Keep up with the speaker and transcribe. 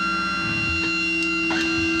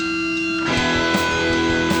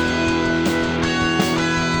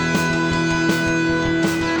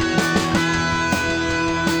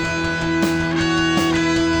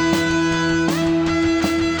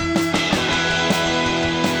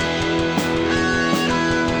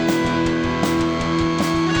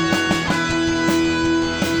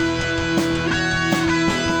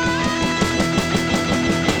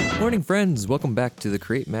friends, welcome back to the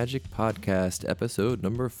Create Magic Podcast, episode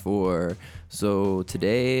number 4. So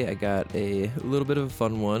today I got a little bit of a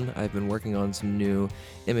fun one. I've been working on some new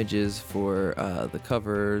images for the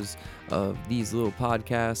covers of these little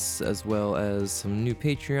podcasts, as well as some new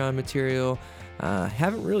Patreon material.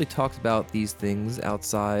 Haven't really talked about these things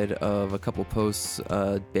outside of a couple posts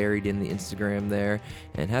buried in the Instagram there,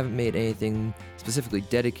 and haven't made anything specifically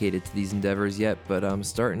dedicated to these endeavors yet, but I'm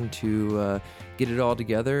starting to get it all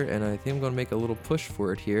together, and I think I'm going to make a little push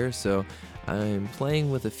for it here. So I'm playing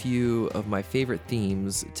with a few of my favorite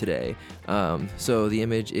themes today. So the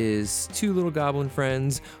image is two little goblin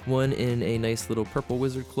friends, one in a nice little purple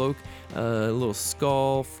wizard cloak, a little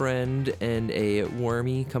skull friend, and a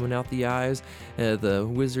wormy coming out the eyes. The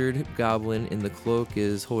wizard goblin in the cloak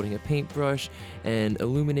is holding a paintbrush and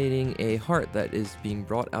illuminating a heart that is being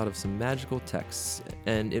brought out of some magical texts.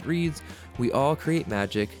 And it reads, "We all create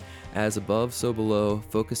magic. As above, so below.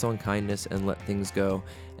 Focus on kindness and let things go."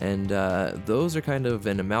 And those are kind of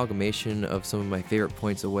an amalgamation of some of my favorite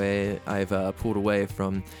points I've pulled away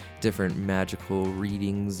from different magical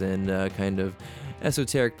readings and kind of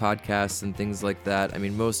esoteric podcasts and things like that. I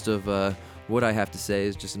mean, most of what I have to say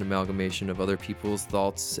is just an amalgamation of other people's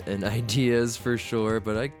thoughts and ideas for sure,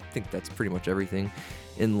 but I think that's pretty much everything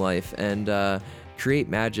in life. And create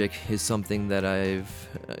magic is something that I've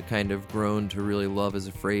kind of grown to really love as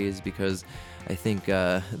a phrase, because I think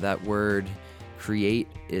that word create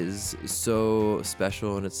is so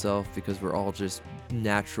special in itself, because we're all just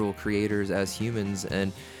natural creators as humans.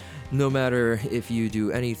 And no matter if you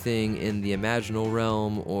do anything in the imaginal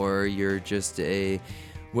realm, or you're just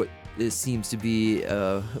what seems to be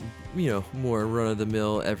a more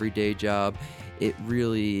run-of-the-mill everyday job, it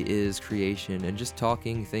really is creation. And just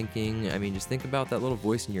talking, thinking, I mean, just think about that little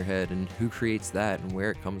voice in your head and who creates that and where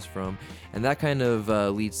it comes from. And that kind of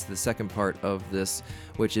leads to the second part of this,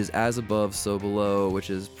 which is as above, so below, which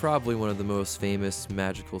is probably one of the most famous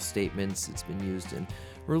magical statements. It's been used in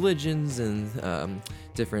religions and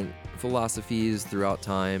different philosophies throughout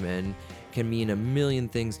time, and can mean a million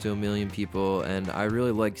things to a million people. And I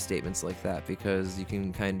really like statements like that, because you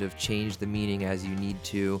can kind of change the meaning as you need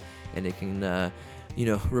to, and it can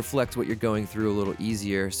reflect what you're going through a little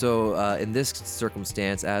easier. So in this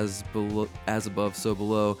circumstance, as above, so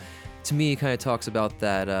below, to me, kind of talks about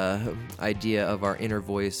that idea of our inner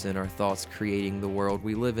voice and our thoughts creating the world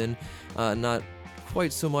we live in. Not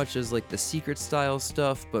quite so much as like the secret style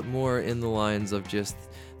stuff, but more in the lines of just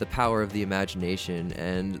the power of the imagination.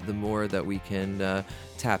 And the more that we can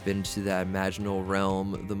tap into that imaginal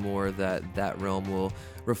realm, the more that realm will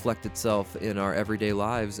reflect itself in our everyday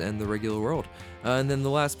lives and the regular world. And then the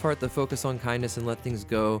last part, the focus on kindness and let things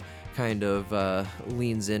go, kind of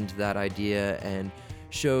leans into that idea and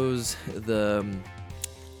shows the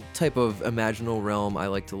type of imaginal realm I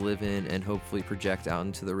like to live in and hopefully project out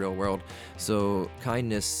into the real world. So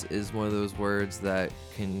kindness is one of those words that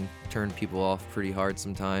can turn people off pretty hard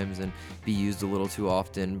sometimes and be used a little too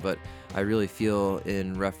often, but I really feel,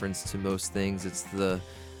 in reference to most things, it's the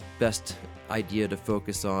best idea to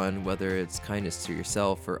focus on, whether it's kindness to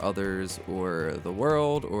yourself or others or the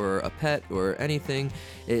world or a pet or anything.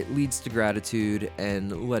 It leads to gratitude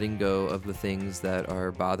and letting go of the things that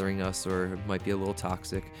are bothering us or might be a little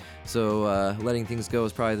toxic. So letting things go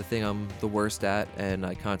is probably the thing I'm the worst at, and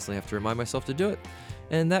I constantly have to remind myself to do it.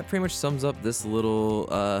 And that pretty much sums up this little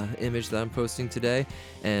image that I'm posting today.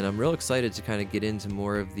 And I'm real excited to kind of get into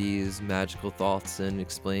more of these magical thoughts and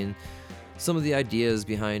explain some of the ideas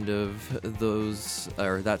behind of those,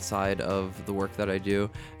 or that side of the work that I do,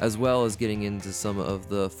 as well as getting into some of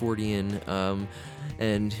the Fortean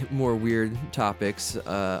and more weird topics.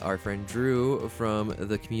 Our friend Drew from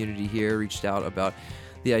the community here reached out about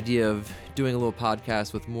the idea of doing a little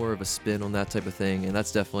podcast with more of a spin on that type of thing, and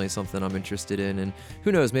that's definitely something I'm interested in. And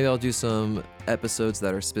who knows, maybe I'll do some episodes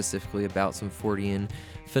that are specifically about some Fortean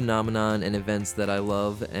phenomenon and events that I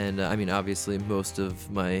love. And I mean, obviously most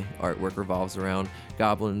of my artwork revolves around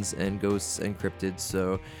goblins and ghosts and cryptids,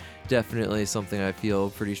 so definitely something I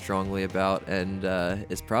feel pretty strongly about, and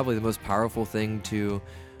it's probably the most powerful thing to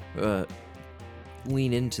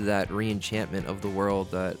lean into that re-enchantment of the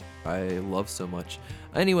world that I love so much.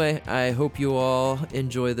 Anyway, I hope you all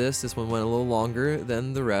enjoy this. This one went a little longer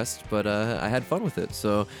than the rest, but I had fun with it.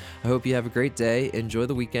 So I hope you have a great day. Enjoy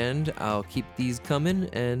the weekend. I'll keep these coming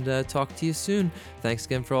and talk to you soon. Thanks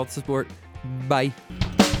again for all the support. Bye.